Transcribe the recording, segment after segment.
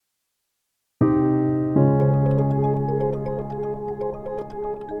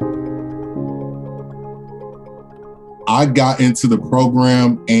I got into the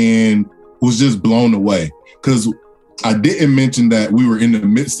program and was just blown away because I didn't mention that we were in the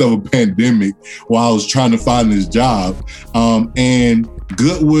midst of a pandemic while I was trying to find this job. And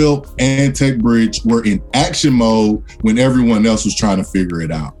Goodwill and TechBridge were in action mode when everyone else was trying to figure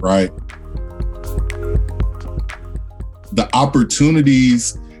it out, right? The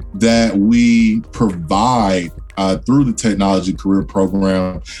opportunities that we provide through the technology career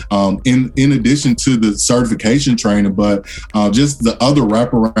program, in addition to the certification training, but just the other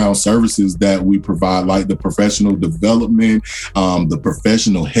wraparound services that we provide, like the professional development, the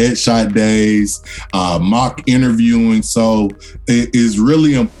professional headshot days, mock interviewing. So it is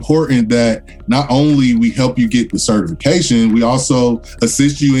really important that not only we help you get the certification, we also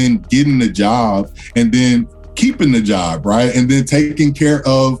assist you in getting the job and then keeping the job, right? And then taking care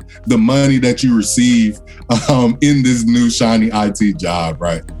of the money that you receive in this new shiny IT job,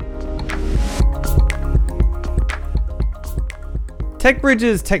 right?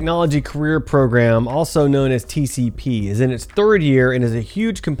 TechBridge's Technology Career Program, also known as TCP, is in its third year and is a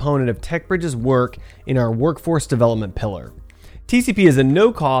huge component of TechBridge's work in our workforce development pillar. TCP is a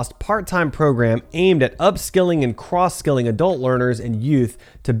no-cost, part-time program aimed at upskilling and cross-skilling adult learners and youth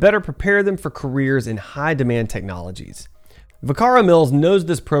to better prepare them for careers in high-demand technologies. Vaccaro Mills knows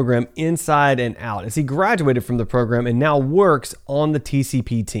this program inside and out as he graduated from the program and now works on the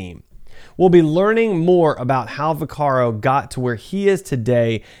TCP team. We'll be learning more about how Vaccaro got to where he is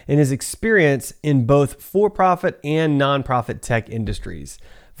today and his experience in both for-profit and non-profit tech industries.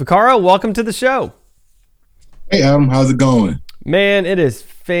 Vaccaro, welcome to the show. Hey, Adam, how's it going? Man, it is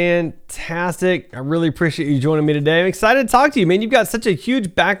fantastic. I really appreciate you joining me today. I'm excited to talk to you, man. You've got such a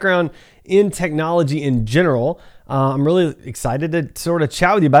huge background in technology in general. I'm really excited to sort of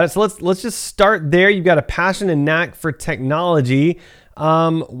chat with you about it. So let's just start there. You've got a passion and knack for technology.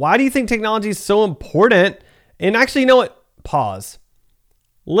 Why do you think technology is so important? And actually, you know what? Pause.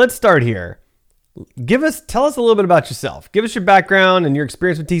 Let's start here. Tell us a little bit about yourself. Give us your background and your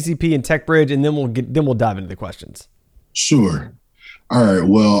experience with TCP and TechBridge, and then we'll dive into the questions. Sure. All right.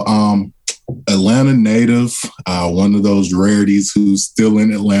 Well, Atlanta native, one of those rarities who's still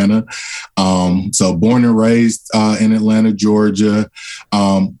in Atlanta. So born and raised in Atlanta, Georgia.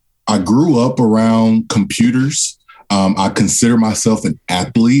 I grew up around computers. I consider myself an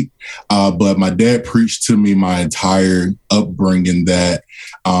athlete, but my dad preached to me my entire upbringing that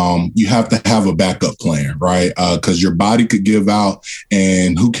you have to have a backup plan, right? Because your body could give out,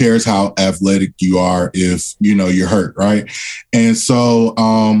 and who cares how athletic you are if, you're hurt, right? And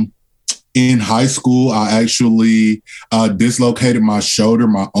so in high school, I actually dislocated my shoulder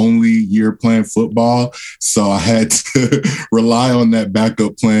my only year playing football. So I had to rely on that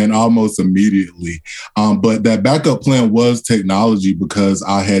backup plan almost immediately. But that backup plan was technology because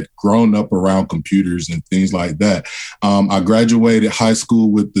I had grown up around computers and things like that. I graduated high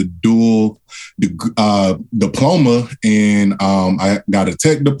school with the dual diploma, and I got a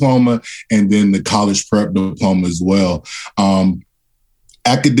tech diploma and then the college prep diploma as well.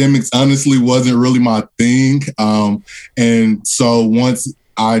 Academics honestly wasn't really my thing. And so once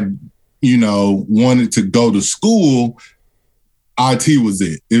I, wanted to go to school, IT was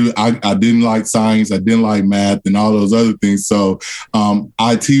it. I didn't like science. I didn't like math and all those other things. So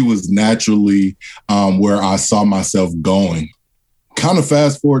IT was naturally where I saw myself going. Kind of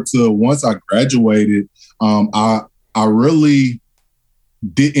fast forward to once I graduated, I really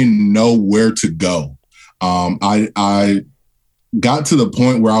didn't know where to go. I got to the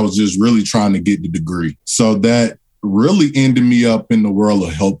point where I was just really trying to get the degree. So that really ended me up in the world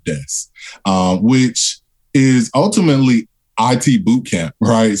of help desk, which is ultimately IT boot camp,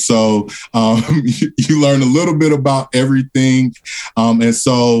 right? So you learn a little bit about everything. And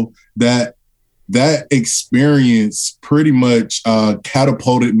so that experience pretty much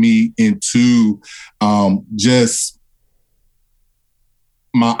catapulted me into just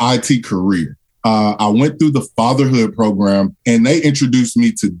my IT career. I went through the fatherhood program, and they introduced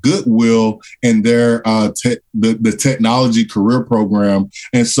me to Goodwill and their the technology career program.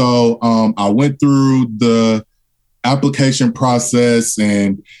 And so I went through the application process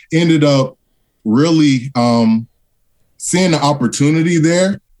and ended up really seeing the opportunity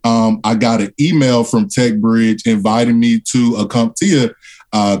there. I got an email from TechBridge inviting me to a CompTIA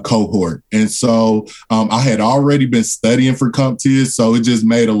cohort. And so I had already been studying for CompTIA, so it just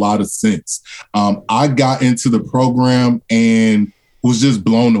made a lot of sense. I got into the program and was just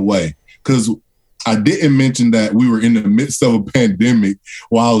blown away because I didn't mention that we were in the midst of a pandemic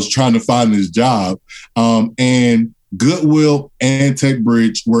while I was trying to find this job. And Goodwill and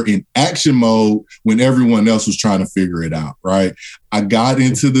TechBridge were in action mode when everyone else was trying to figure it out, right? I got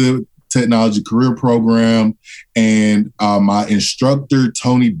into the technology career program. And my instructor,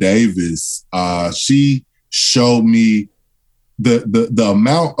 Tony Davis, she showed me the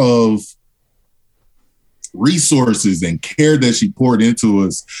amount of resources and care that she poured into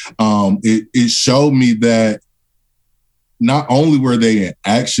us. It showed me that not only were they in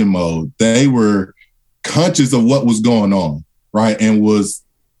action mode, they were conscious of what was going on, right? And was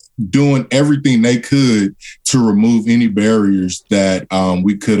doing everything they could to remove any barriers that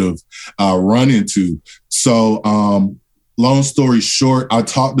we could have run into. So long story short, I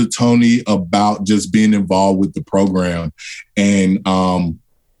talked to Tony about just being involved with the program. And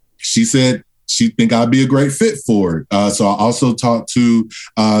she said she think I'd be a great fit for it. So I also talked to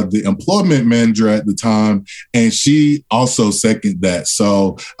the employment manager at the time, and she also seconded that.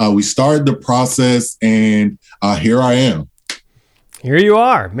 So we started the process, and here I am. Here you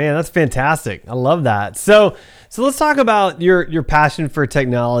are, man. That's fantastic. I love that. So let's talk about your passion for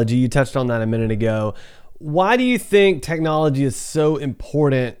technology. You touched on that a minute ago. Why do you think technology is so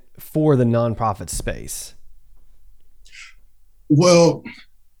important for the nonprofit space? Well,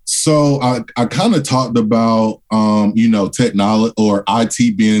 so I kind of talked about, technology or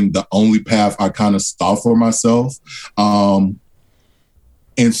IT being the only path I kind of saw for myself. And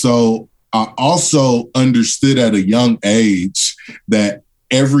so I also understood at a young age that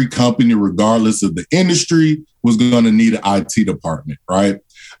every company, regardless of the industry, was going to need an IT department, right?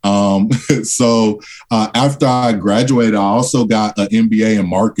 So after I graduated, I also got an MBA in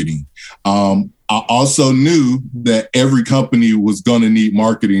marketing. I also knew that every company was going to need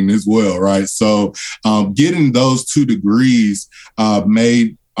marketing as well, right? So getting those 2 degrees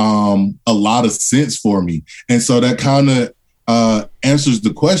made a lot of sense for me. And so that kind of answers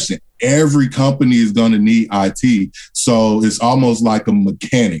the question. Every company is going to need IT. So it's almost like a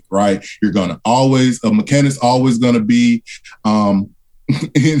mechanic, right? A mechanic's always going to be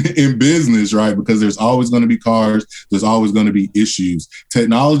in business, right? Because there's always going to be cars. There's always going to be issues.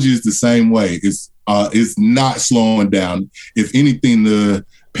 Technology is the same way. It's not slowing down. If anything, the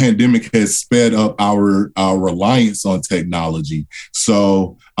pandemic has sped up our reliance on technology.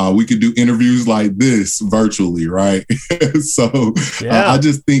 So we could do interviews like this virtually, right? So I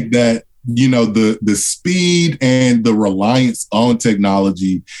just think that, the speed and the reliance on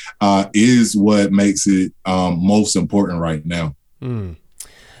technology is what makes it most important right now. Mm.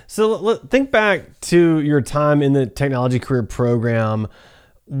 So think back to your time in the technology career program.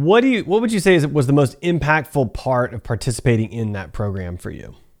 What would you say was the most impactful part of participating in that program for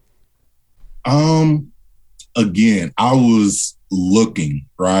you? Again, I was looking,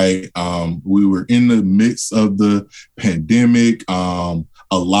 right? We were in the midst of the pandemic.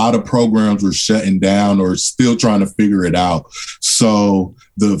 A lot of programs were shutting down or still trying to figure it out. So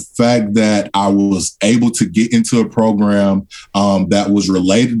the fact that I was able to get into a program that was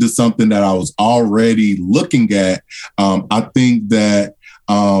related to something that I was already looking at, I think that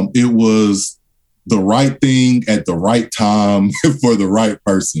it was the right thing at the right time for the right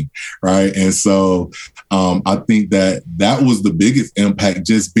person, right? And so I think that was the biggest impact,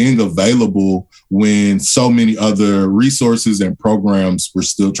 just being available when so many other resources and programs were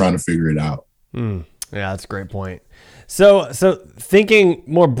still trying to figure it out. Yeah, that's a great point. So thinking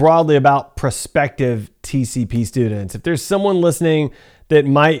more broadly about prospective TCP students, if there's someone listening that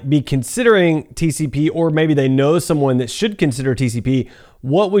might be considering TCP, or maybe they know someone that should consider TCP,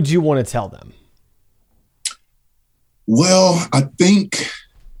 what would you want to tell them? Well, I think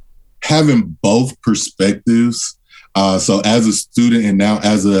having both perspectives. So as a student and now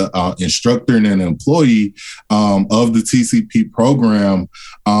as an instructor and an employee of the TCP program,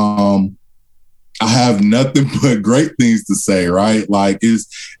 I have nothing but great things to say, right? Like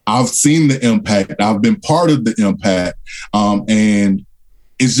I've seen the impact. I've been part of the impact. And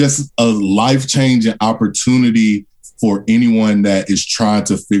it's just a life-changing opportunity for anyone that is trying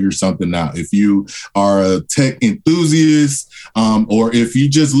to figure something out. If you are a tech enthusiast, or if you're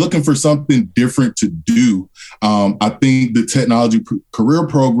just looking for something different to do, I think the technology career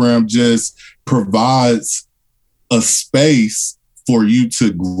program just provides a space for you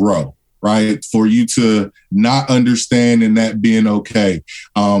to grow, right? For you to not understand and that being okay,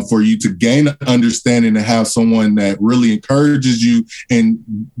 for you to gain understanding and have someone that really encourages you and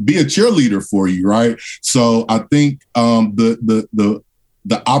be a cheerleader for you, right? So I think the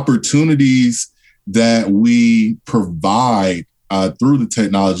opportunities that we provide through the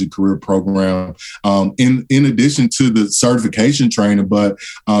technology career program, in addition to the certification training, but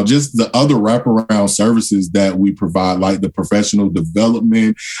just the other wraparound services that we provide, like the professional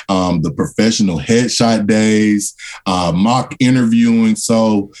development, the professional headshot days, mock interviewing.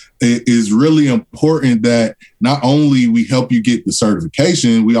 So it is really important that not only we help you get the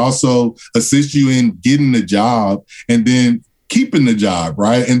certification, we also assist you in getting the job and then keeping the job,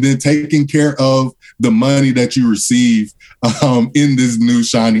 right? And then taking care of the money that you receive in this new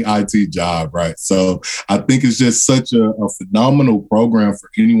shiny IT job, right? So I think it's just such a phenomenal program for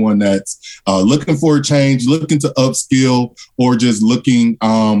anyone that's looking for a change, looking to upskill, or just looking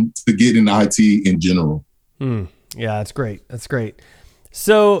to get in IT in general. Yeah, that's great. That's great.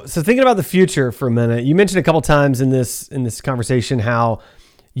 So thinking about the future for a minute, you mentioned a couple times in this conversation how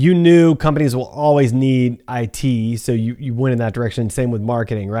you knew companies will always need IT, so you went in that direction. Same with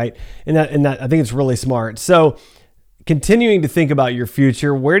marketing, right? And that I think it's really smart. So continuing to think about your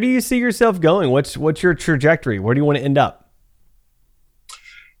future, where do you see yourself going? What's your trajectory? Where do you want to end up?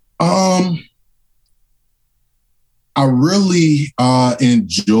 I really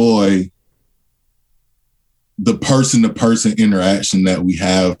enjoy the person-to-person interaction that we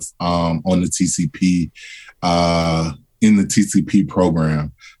have on the TCP, in the TCP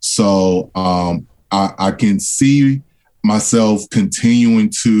program. So I can see myself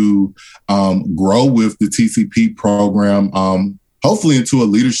continuing to grow with the TCP program, hopefully into a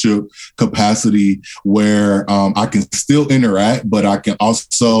leadership capacity where I can still interact, but I can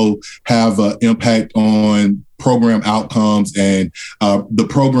also have an impact on program outcomes and the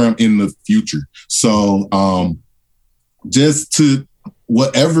program in the future. So just to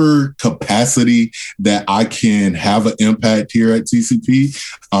whatever capacity that I can have an impact here at TCP,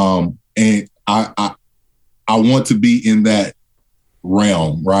 and I want to be in that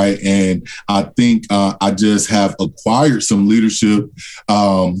realm, right? And I think I just have acquired some leadership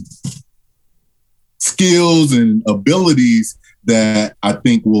skills and abilities that I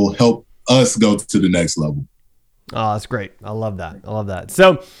think will help us go to the next level. Oh, that's great. I love that.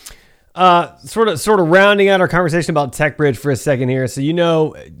 So sort of rounding out our conversation about TechBridge for a second here.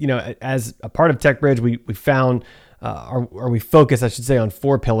 So, as a part of TechBridge, we found, or we focus, I should say, on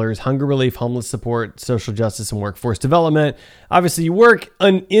 4 pillars: hunger relief, homeless support, social justice, and workforce development. Obviously, you work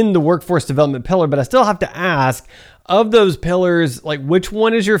in the workforce development pillar, but I still have to ask, of those pillars, like, which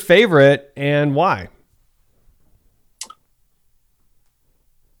one is your favorite and why?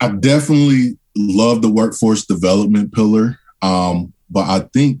 I definitely love the workforce development pillar. But I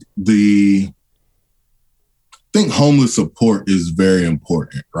think homeless support is very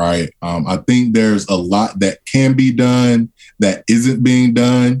important, right? I think there's a lot that can be done that isn't being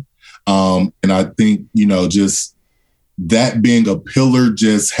done. And I think, just that being a pillar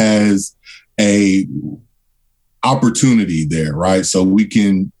just has a opportunity there, right? So we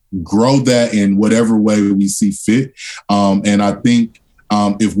can grow that in whatever way we see fit. And I think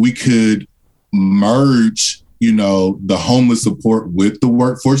if we could merge the homeless support with the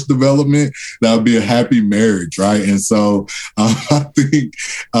workforce development, that would be a happy marriage, right? And so I think,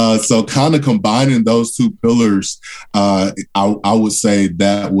 so kind of combining those 2 pillars, I would say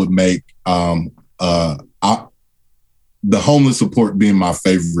that would make the homeless support being my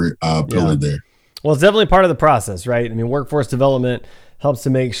favorite pillar there. Well, it's definitely part of the process, right? I mean, workforce development helps to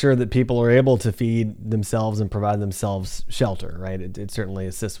make sure that people are able to feed themselves and provide themselves shelter, right? It certainly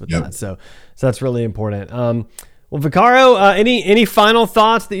assists with that. So that's really important. Well, Vicaro, any final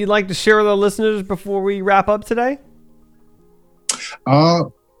thoughts that you'd like to share with our listeners before we wrap up today?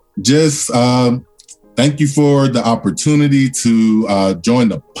 Thank you for the opportunity to join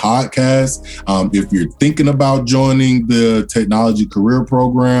the podcast. If you're thinking about joining the technology career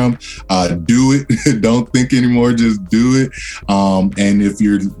program, do it. Don't think anymore, just do it. And if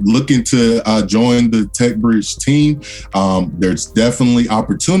you're looking to join the TechBridge team, there's definitely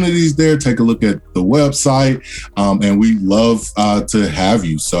opportunities there. Take a look at the website, and we love to have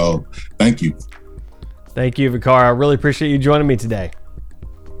you. So thank you. Thank you, Vicaro. I really appreciate you joining me today.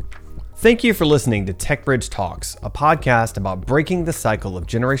 Thank you for listening to TechBridge Talks, a podcast about breaking the cycle of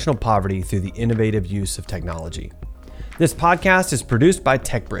generational poverty through the innovative use of technology. This podcast is produced by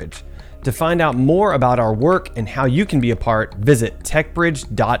TechBridge. To find out more about our work and how you can be a part, visit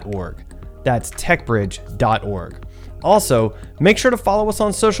techbridge.org. That's techbridge.org. Also, make sure to follow us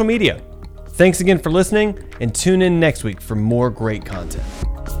on social media. Thanks again for listening, and tune in next week for more great content.